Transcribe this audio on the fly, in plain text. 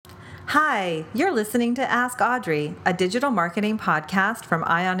Hi, you're listening to Ask Audrey, a digital marketing podcast from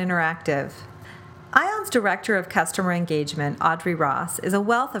Ion Interactive. Ion's Director of Customer Engagement, Audrey Ross, is a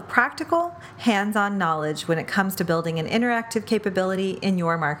wealth of practical, hands-on knowledge when it comes to building an interactive capability in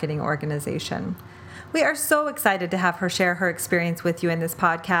your marketing organization. We are so excited to have her share her experience with you in this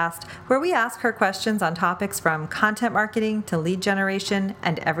podcast, where we ask her questions on topics from content marketing to lead generation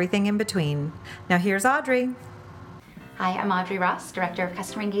and everything in between. Now here's Audrey. Hi, I'm Audrey Ross, Director of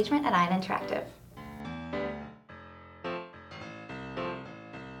Customer Engagement at Ion Interactive.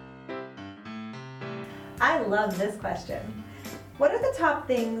 I love this question. What are the top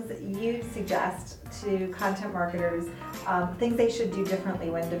things you suggest to content marketers, things they should do differently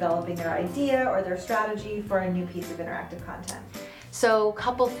when developing their idea or their strategy for a new piece of interactive content? So a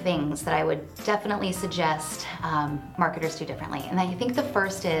couple things that I would definitely suggest marketers do differently. And I think the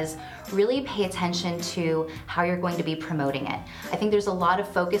first is really pay attention to how you're going to be promoting it. I think there's a lot of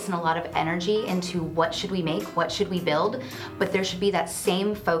focus and a lot of energy into what should we make, what should we build, but there should be that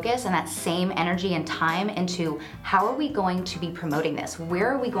same focus and that same energy and time into how are we going to be promoting this? Where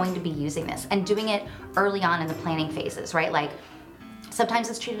are we going to be using this? And doing it early on in the planning phases, right? Like, sometimes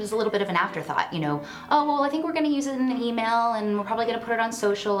it's treated as a little bit of an afterthought, oh, well, I think we're gonna use it in an email and we're probably gonna put it on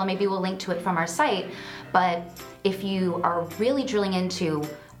social and maybe we'll link to it from our site. But if you are really drilling into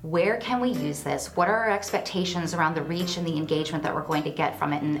where can we use this, what are our expectations around the reach and the engagement that we're going to get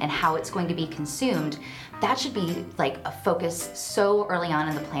from it and how it's going to be consumed, that should be like a focus so early on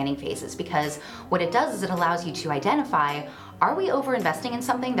in the planning phases, because what it does is it allows you to identify, are we over investing in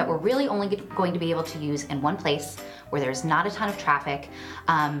something that we're really only going to be able to use in one place where there's not a ton of traffic,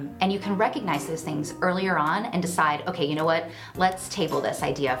 and you can recognize those things earlier on and decide, okay, you know what, let's table this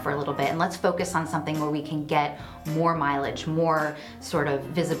idea for a little bit and let's focus on something where we can get more mileage, more sort of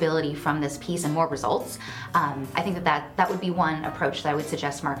visibility from this piece and more results. I think that would be one approach that I would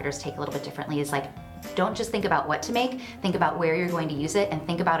suggest marketers take a little bit differently, is like, don't just think about what to make, think about where you're going to use it and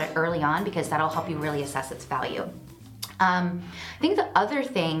think about it early on, because that'll help you really assess its value. I think the other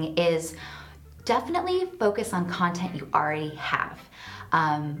thing is definitely focus on content you already have.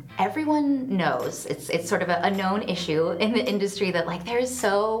 Everyone knows, it's sort of a known issue in the industry that like there's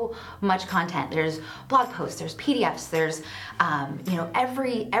so much content. There's blog posts, there's PDFs, there's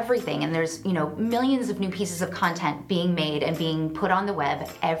everything, and there's millions of new pieces of content being made and being put on the web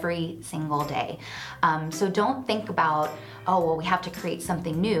every single day. So don't think about, oh well, we have to create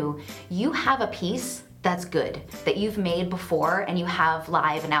something new. You have a piece that's good, that you've made before and you have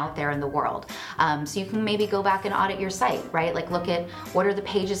live and out there in the world. So you can maybe go back and audit your site, right? Like look at what are the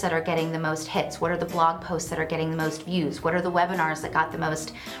pages that are getting the most hits, what are the blog posts that are getting the most views, what are the webinars that got the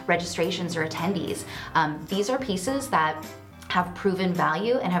most registrations or attendees. These are pieces that have proven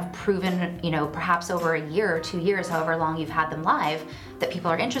value and have proven, perhaps over a year or 2 years, however long you've had them live, that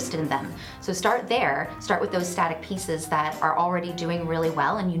people are interested in them. So start there, start with those static pieces that are already doing really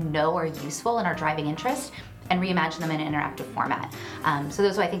well and are useful and are driving interest, and reimagine them in an interactive format. So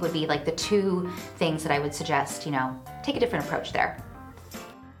those I think would be like the two things that I would suggest, take a different approach there.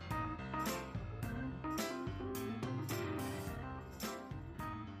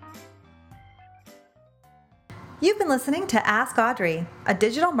 You've been listening to Ask Audrey, a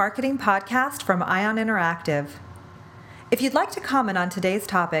digital marketing podcast from Ion Interactive. If you'd like to comment on today's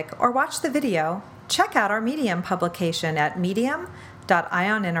topic or watch the video, check out our Medium publication at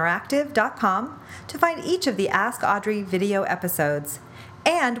medium.ioninteractive.com to find each of the Ask Audrey video episodes.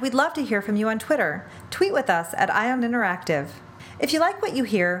 And we'd love to hear from you on Twitter. Tweet with us at Ion Interactive. If you like what you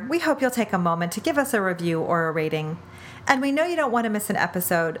hear, we hope you'll take a moment to give us a review or a rating. And we know you don't want to miss an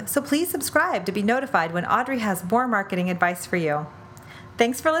episode, so please subscribe to be notified when Audrey has more marketing advice for you.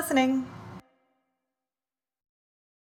 Thanks for listening.